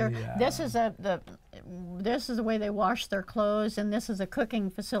orphanage. Tanzania. This is the way they wash their clothes, and this is the cooking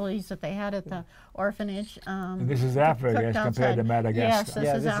facilities that they had at the orphanage. And this is Africa as compared to Madagascar.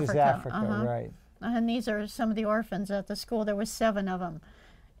 Yes, this is Africa. Is Africa, right. And these are some of the orphans at the school. There was 7 of them,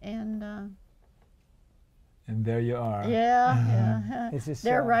 and there you are. yeah. Is this,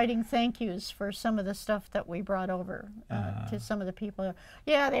 They're writing thank yous for some of the stuff that we brought over to some of the people.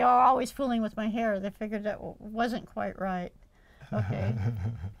 Yeah, they are always fooling with my hair. They figured that wasn't quite right. Okay.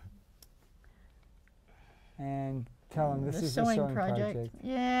 And tell them this The is the sewing project.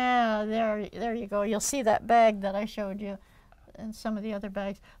 Yeah, there you go. You'll see that bag that I showed you and some of the other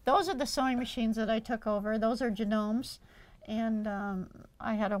bags. Those are the sewing machines that I took over. Those are genomes. And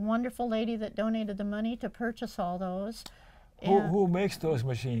I had a wonderful lady that donated the money to purchase all those. Who makes those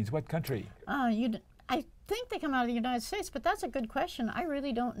machines? What country? I think they come out of the United States, but that's a good question. I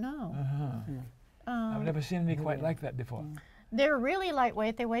really don't know. I've never seen any quite like that before. They're really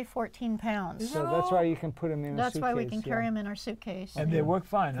lightweight. They weigh 14 pounds. So that's why you can put them in a That's suitcase. why we can carry them in our suitcase. And they work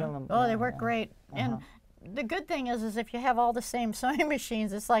fine, huh? Oh, they work great. And the good thing is if you have all the same sewing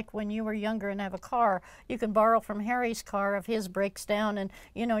machines, it's like when you were younger and have a car, you can borrow from Harry's car if his breaks down, and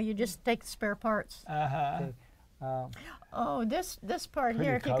you just take the spare parts. Okay. Oh, this part Pretty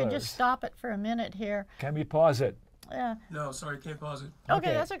here, if you could colors. just stop it for a minute here. Can we pause it? Yeah. No, sorry, can't pause it.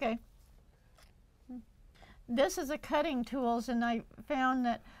 Okay, that's okay. This is a cutting tools, and I found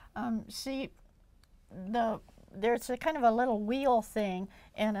that, see, there's a kind of a little wheel thing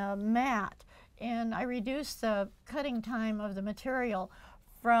and a mat, and I reduced the cutting time of the material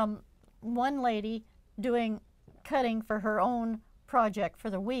from one lady doing cutting for her own project for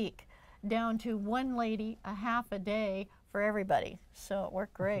the week down to one lady a half a day for everybody. So it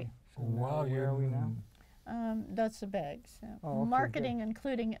worked great. So now, where are we now? That's the bags. Yeah. Oh, okay, Marketing,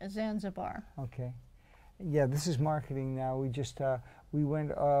 including Zanzibar. Okay. Yeah, this is marketing now. We just, we went,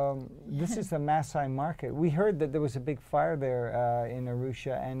 this is the Maasai market. We heard that there was a big fire there in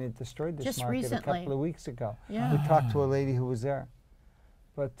Arusha, and it destroyed this Just market recently. a couple of weeks ago. Yeah. We talked to a lady who was there.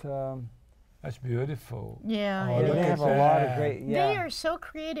 But That's beautiful. Yeah. Oh, it look they is. at have a lot of that. great, yeah. They are so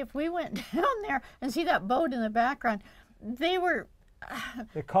creative. We went down there and see that boat in the background. They were,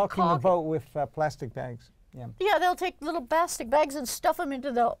 They're caulking the caulk- boat with plastic bags. Yeah. yeah, they'll take little plastic bags and stuff them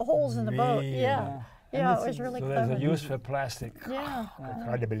into the holes in the boat. Really? Yeah. And Yeah, this it was is- really So there's clever. a use for plastic. Yeah.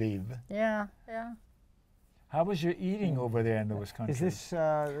 Hard to believe. Yeah. Yeah. How was your eating over there in those countries? Is this,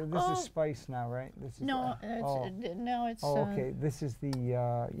 Oh. is spice now, right? This is, No, oh. it's. Oh, okay. This is the,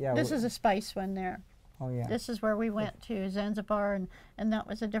 yeah. This is a spice one there. Oh, yeah. This is where we went to Zanzibar, and that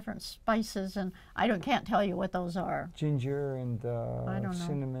was the different spices, and can't tell you what those are. Ginger and don't know.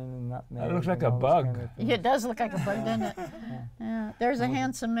 cinnamon and nutmeg. That looks like and a all those kind bug. of things. It does look like a bug, doesn't it? Yeah. There's a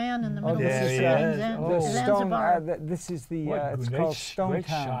handsome man in the middle there of he the is. Zan- Oh. The Zanzibar. this is the, What it's great called great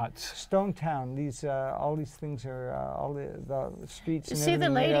Stonetown. shots. Stonetown. These, all these things are, all the streets You and see the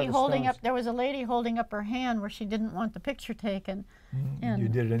everything made out lady of holding stones. up, there was a lady holding up her hand where she didn't want the picture taken. And You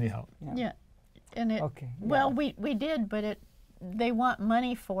did it anyhow. Yeah. And it, Okay, well, we did, but they want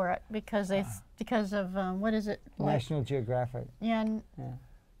money for it because because of, what is it? Like, National Geographic. yeah,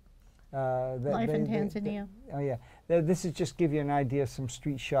 Life in Tanzania. Oh yeah, this is just give you an idea of some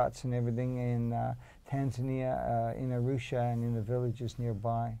street shots and everything in Tanzania, in Arusha, and in the villages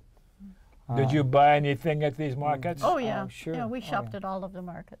nearby. Did you buy anything at these markets? Oh yeah, sure. yeah, we Oh, shopped yeah. at all of the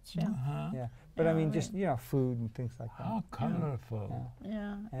markets. Yeah, Yeah, but I Yeah, mean, we- just food and things like that. How colorful.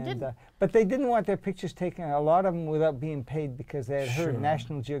 yeah. And, but they didn't want their pictures taken, a lot of them, without being paid, because they had heard Sure.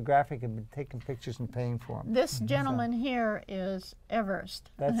 National Geographic had been taking pictures and paying for them. This gentleman here is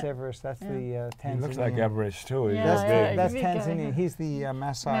Everest. That's Everest. That's the Tanzanian. He looks like Everest too. He's Yeah, big. yeah, That's big guy. Tanzanian. He's the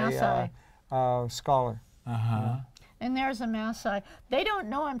Maasai, scholar. And there's a Maasai. They don't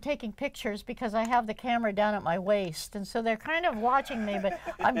know I'm taking pictures because I have the camera down at my waist, and so they're kind of watching me, but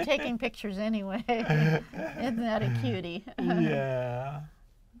I'm taking pictures anyway. Isn't that a cutie? Yeah.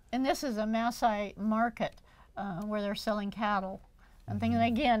 And this is a Maasai market where they're selling cattle. And things, and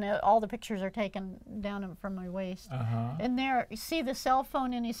again, all the pictures are taken down from my waist. And there, you see the cell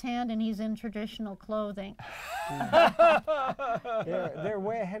phone in his hand, and he's in traditional clothing. They're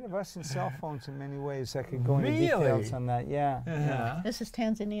way ahead of us in cell phones in many ways. I could go into Really? details on that. Yeah. This is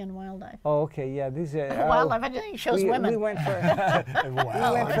Tanzanian wildlife. Oh, okay. Yeah. These are Wildlife, I think it shows women. We went for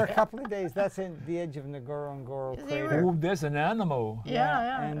Wow. we went for a couple of days. That's in the edge of Ngorongoro They were- crater. Ooh, there's an animal.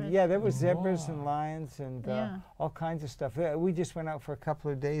 Yeah. And yeah, there was zebras and lions and Yeah. all kinds of stuff. We just went out for a couple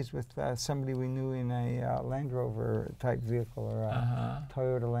of days with somebody we knew in a Land Rover type vehicle, or a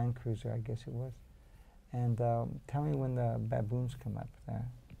Toyota Land Cruiser, I guess it was. And tell me when the baboons come up there.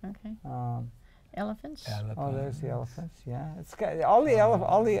 Okay. Elephants? Oh, there's the elephants. Yeah, it's got all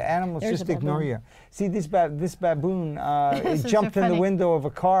the animals There's just a ignore baboon. you. See this baboon, it This is jumped in the funny. window of a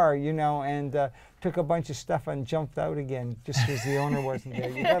car, you know, and took a bunch of stuff and jumped out again just because the owner wasn't there.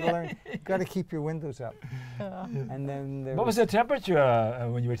 You got to learn. You got to keep your windows up. And then there What was the temperature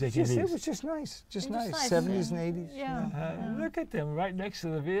when you were taking it these? was just nice, just It was nice. nice, 70s yeah. and 80s. Yeah. Look at them right next to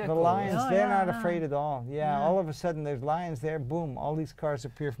the vehicle. The lions, Oh, they're yeah, not yeah. afraid at all. Yeah, Yeah. all of a sudden there's lions there, boom, all these cars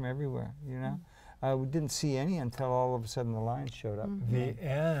appear from everywhere, you know. We didn't see any until all of a sudden the lions showed up. The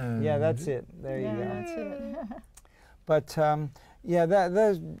end. Yeah, that's it. There Yeah, you go. that's it. But yeah,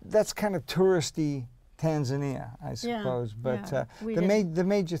 that's kind of touristy Tanzania, I suppose. But yeah, we the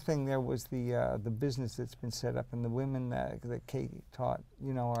major thing there was the business that's been set up, and the women that Kate taught,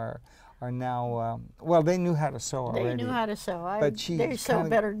 you know, are now well, they knew how to sew already. They knew how to sew. But she they sew kinda-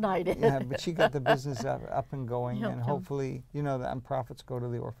 better than I did. Yeah, but she got the business up and going, Helped and them. hopefully, you know, the profits go to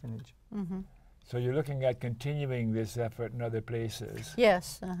the orphanage. So you're looking at continuing this effort in other places.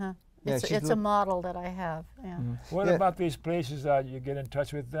 Yes, Yeah, it's she's a model that I have. Yeah. What Yeah. about these places that you get in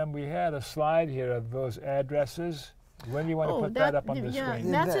touch with them? We had a slide here of those addresses. When do you want to put that up on the yeah,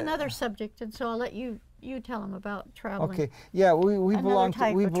 screen? that's That- another subject, and so I'll let you tell them about traveling. Okay, yeah, we Another belong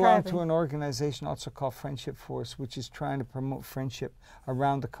type to of an traveling. organization also called Friendship Force, which is trying to promote friendship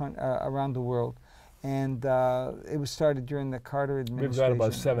around around the world, and it was started during the Carter We've administration. got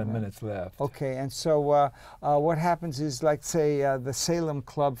about 7 minutes left. Okay, and so what happens is, like, say, the Salem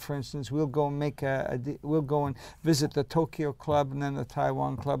Club, for instance, we'll go and we'll go and visit the Tokyo Club, and then the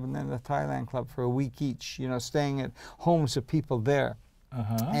Taiwan Club, and then the Thailand Club for a week each. You know, staying at homes of people there.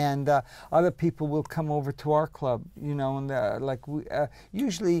 And other people will come over to our club, you know, and like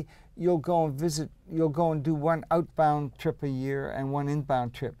usually you'll go and do one outbound trip a year and one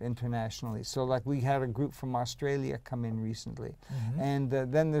inbound trip internationally. So like we had a group from Australia come in recently, and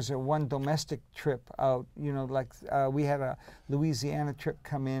then there's one domestic trip out, you know, like we had a Louisiana trip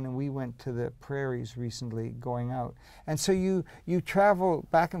come in, and we went to the prairies recently going out. And so you travel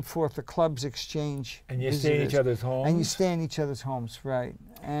back and forth, the clubs exchange And you stay in each visitors. other's homes? And you stay in each other's homes, right.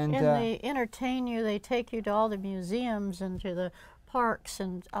 And they entertain you. They take you to all the museums and to the parks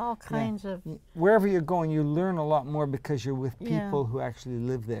and all kinds of. wherever you're going, you learn a lot more because you're with Yeah. people who actually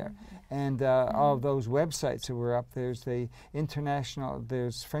live there. And all of those websites that were up, there's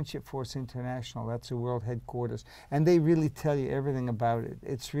there's Friendship Force International, that's the world headquarters, and they really tell you everything about it.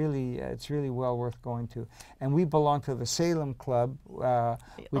 It's really well worth going to. And we belong to the Salem Club,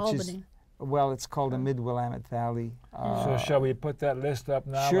 which is, Albany. well, it's called the Mid-Willamette Valley. So shall we put that list up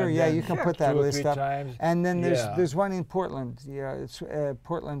now? Sure, and yeah, then you can put that 2 or list 3 up. times? And then Yeah. there's one in Portland. Yeah, it's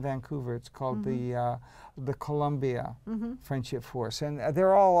Portland, Vancouver. It's called the Columbia Friendship Force, and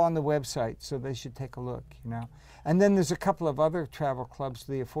they're all on the website, so they should take a look. You know, and then there's a couple of other travel clubs.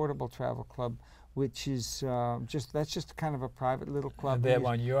 The Affordable Travel Club, which is that's just kind of a private little club. And they're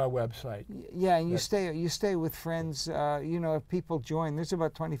on your website. Yeah, and you stay with friends. You know, if people join, there's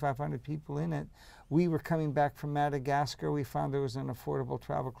about 2,500 people in it. We were coming back from Madagascar. We found there was an Affordable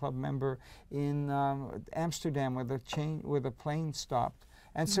Travel Club member in Amsterdam where the plane stopped,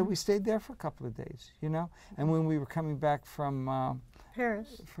 and so we stayed there for a couple of days. You know, and when we were coming back from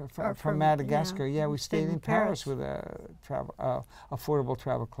Paris. from Madagascar, yeah, we stayed in Paris with a Affordable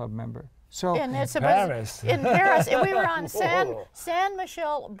Travel Club member. So And it's Paris. in Paris. And we were on Whoa. San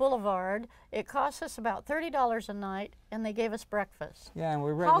Michel Boulevard. It cost us about $30 a night, and they gave us breakfast. yeah, and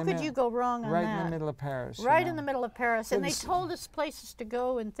we're right How in the could you go wrong on right that? in the middle of Paris. you Right know. in the middle of Paris, So and they this- told us places to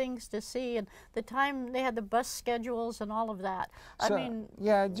go and things to see, and the time they had the bus schedules and all of that. So, I mean,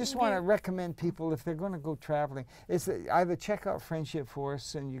 yeah, I just want to you- recommend people, if they're going to go traveling, is that either check out Friendship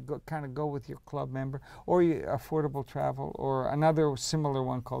Force and you kind of go with your club member, or Affordable Travel, or another similar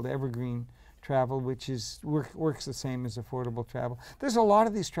one called Evergreen Travel, which is works the same as Affordable Travel. There's a lot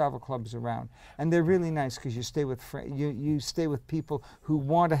of these travel clubs around, and they're really nice because you stay with you stay with people who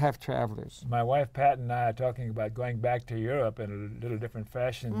want to have travelers. My wife Pat and I are talking about going back to Europe in a little different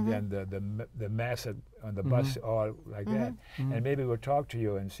fashion than the mass on the bus or like that. And maybe we'll talk to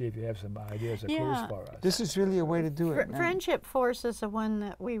you and see if you have some ideas or clues Yeah. for us. This is really a way to do it. now. Friendship Force is the one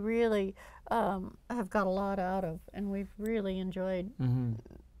that we really have got a lot out of, and we've really enjoyed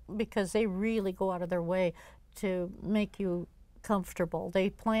because they really go out of their way to make you comfortable. They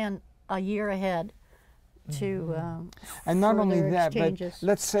plan a year ahead to And not for only their that, but exchanges.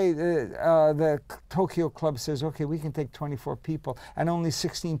 let's say the Tokyo Club says, okay, we can take 24 people, and only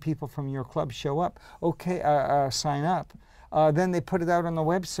 16 people from your club show up. Okay, sign up. then they put it out on the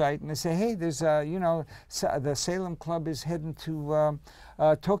website and they say, hey, there's you know, the Salem Club is heading to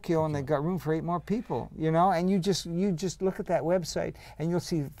Tokyo and they got room for 8 more people, you know, and you just look at that website and you'll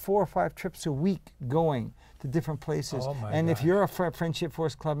see 4 or 5 trips a week going to different places. Oh my and gosh. if you're a Friendship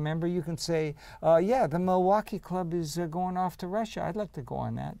Force Club member, you can say, yeah, the Milwaukee Club is going off to Russia. I'd like to go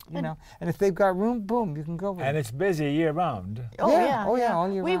on that, you know. And if they've got room, boom, you can go with And it. it's busy year round. Oh Yeah, yeah, oh, yeah,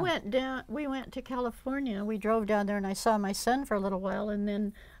 all year we round. went to California. We drove down there, and I saw my son for a little while, and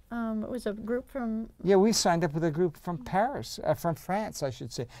then it was a group from. Yeah, we signed up with a group from Paris, from France, I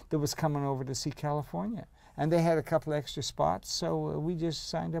should say, that was coming over to see California. And they had a couple extra spots, so we just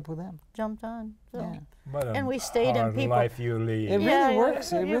signed up with them. Jumped on. So. Yeah. What a And we stayed in hard people- life you lead. It really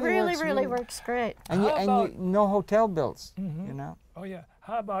works. It really works. works great. And, How no hotel bills, Mhm. you know. Oh yeah.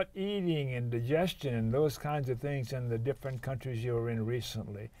 How about eating and digestion and those kinds of things in the different countries you were in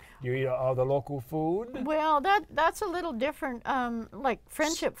recently? Do you eat all the local food? Well, that's a little different. Like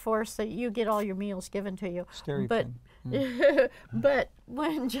Friendship Force, that you get all your meals given to you. But but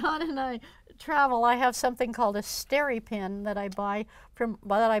when John and I travel, I have something called a SteriPen that I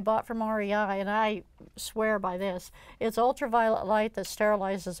bought from REI, and I swear by this. It's ultraviolet light that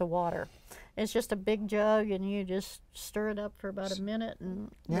sterilizes the water. It's just a big jug, and you just stir it up for about a minute, and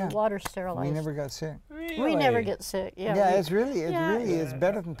Yeah. the water's sterilized. We never got sick. We never get sick. Yeah, Yeah, we- it really Yeah. is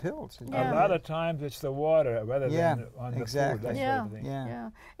better than pills. Yeah. A lot of times it's the water rather Yeah, than on the exactly. food. That's Yeah. what I think. Yeah. Yeah,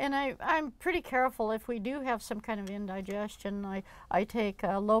 and I'm pretty careful if we do have some kind of indigestion. I take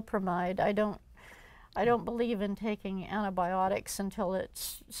Loperamide. I don't believe in taking antibiotics until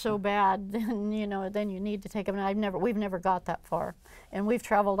it's so bad. Then then you need to take them. And we've never got that far, and we've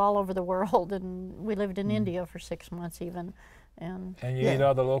traveled all over the world, and we lived in India for 6 months even, and. And you eat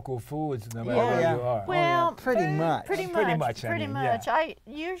all the local foods no matter Yeah. where Yeah. you are. Well, pretty much. Pretty Pretty much. much, I Pretty mean, much. yeah.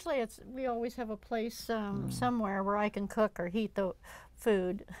 Usually we always have a place somewhere where I can cook or heat the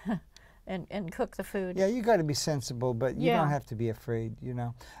food, and cook the food. Yeah, you got to be sensible, but you Yeah. don't have to be afraid, you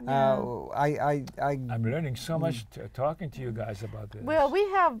know. Yeah. I'm learning so much talking to you guys about this. Well, we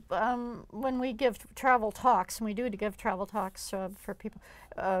have, when we give travel talks, and we do give travel talks for people,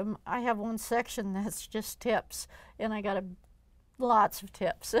 I have one section that's just tips, and I got lots of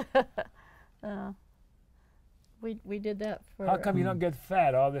tips. We did that for. How come you don't get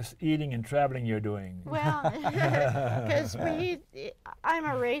fat, all this eating and traveling you're doing? Well, because I'm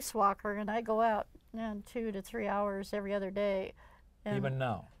a race walker, and I go out 2 to 3 hours every other day. And Even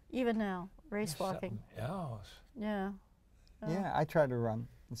now? Even now, race walking. Yes. Yeah. yeah, I try to run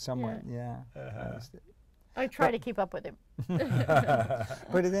somewhat, yeah. I try to keep up with him.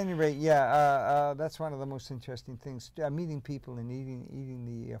 But at any rate, yeah, that's one of the most interesting things. Meeting people and eating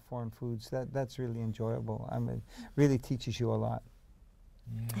the foreign foods, that's really enjoyable. I mean, really teaches you a lot.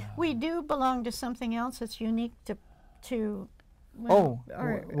 Yeah. We do belong to something else that's unique to Warm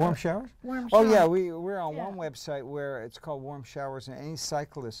showers? Warm Oh yeah, showers. we're on Yeah. one website where it's called Warm Showers, and any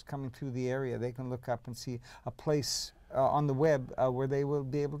cyclist coming through the area, they can look up and see a place on the web where they will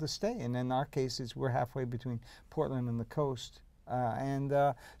be able to stay. And in our cases, we're halfway between Portland and the coast.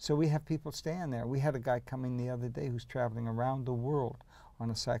 So we have people staying there. We had a guy coming the other day who's traveling around the world on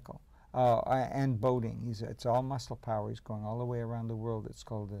a cycle and boating. It's all muscle power. He's going all the way around the world. It's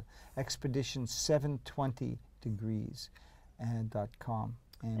called Expedition 720 Degrees. .com.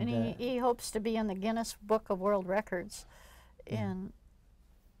 And he hopes to be in the Guinness Book of World Records. And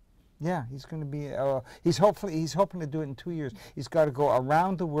yeah, he's going to be. He's hoping to do it in 2 years. He's got to go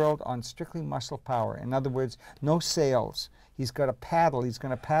around the world on strictly muscle power. In other words, no sails. He's got to paddle. He's going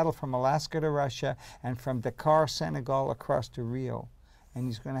to paddle from Alaska to Russia and from Dakar, Senegal, across to Rio. And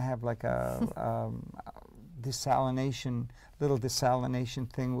he's going to have like a little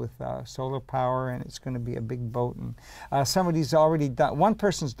desalination thing with solar power, and it's going to be a big boat. And somebody's already done. One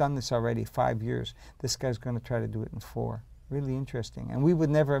person's done this already, 5 years. This guy's going to try to do it in 4. Really interesting. And we would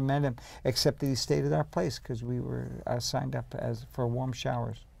never have met him except that he stayed at our place because we were signed up for warm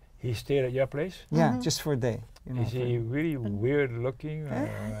showers. He stayed at your place? Yeah, just for a day. You know, Is he really weird looking?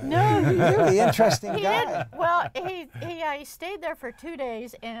 no, really interesting he guy. did. Well, he stayed there for 2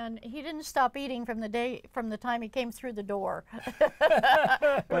 days, and he didn't stop eating from the time he came through the door.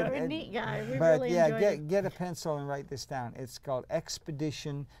 But a neat guy. We But really yeah, enjoyed it. get a pencil and write this down. It's called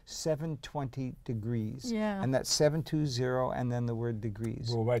Expedition 720 Degrees. Yeah. And that's 720 and then the word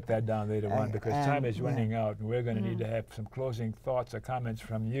degrees. We'll write that down later on because time is yeah. running out, and we're going to need to have some closing thoughts or comments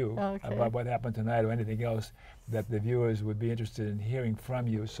from you Okay. about what happened tonight or anything else that the viewers would be interested in hearing from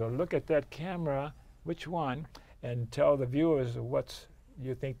you. So look at that camera, which one, and tell the viewers what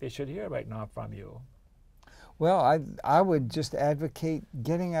you think they should hear right now from you. Well, I would just advocate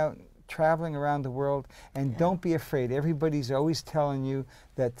getting out, traveling around the world, and don't be afraid. Everybody's always telling you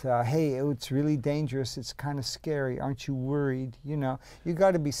that, hey, it's really dangerous, it's kind of scary, aren't you worried? You know, you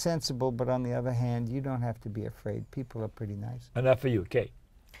got to be sensible, but on the other hand, you don't have to be afraid. People are pretty nice. Enough for you, Kate.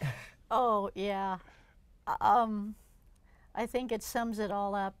 Oh, yeah. I think it sums it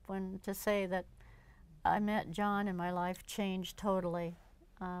all up when to say that I met John and my life changed totally.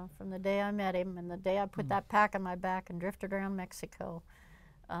 From the day I met him and the day I put that pack on my back and drifted around Mexico.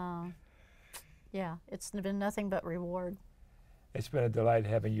 Yeah, it's been nothing but reward. It's been a delight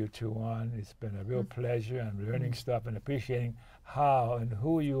having you two on. It's been a real pleasure and learning stuff and appreciating how and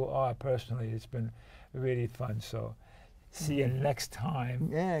who you are personally. It's been really fun. So see you next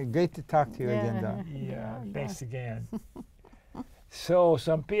time. Yeah, great to talk to you again, Don. Yeah, thanks again. So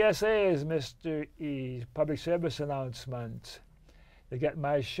some PSAs, Mr. E, public service announcements. To get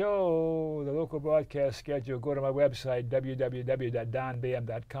my show, the local broadcast schedule, go to my website,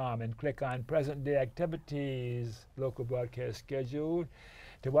 www.donbaham.com, and click on Present Day Activities, local broadcast schedule.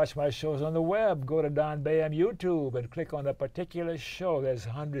 To watch my shows on the web, go to Don Baham YouTube and click on a particular show. There's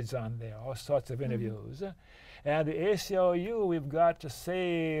hundreds on there, all sorts of interviews. And the ACLU, we've got to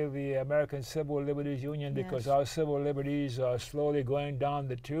save the American Civil Liberties Union because our civil liberties are slowly going down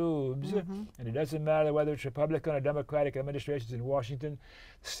the tubes. And it doesn't matter whether it's Republican or Democratic administrations in Washington,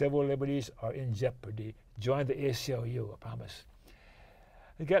 civil liberties are in jeopardy. Join the ACLU, I promise.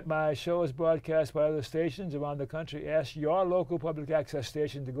 To get my shows broadcast by other stations around the country, ask your local public access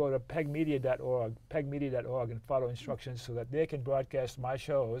station to go to pegmedia.org, and follow instructions so that they can broadcast my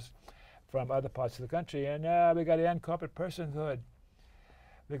shows from other parts of the country. And we got to end corporate personhood.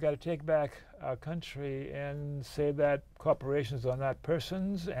 We got to take back our country and say that corporations are not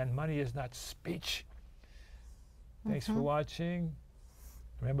persons and money is not speech. Thanks for watching.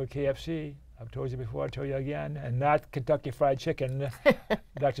 Remember KFC. I've told you before, I'll tell you again. And not Kentucky Fried Chicken.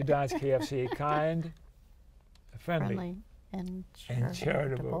 Dr. Don's KFC. Kind, friendly and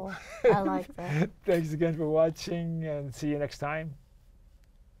charitable. I like that. Thanks again for watching, and see you next time.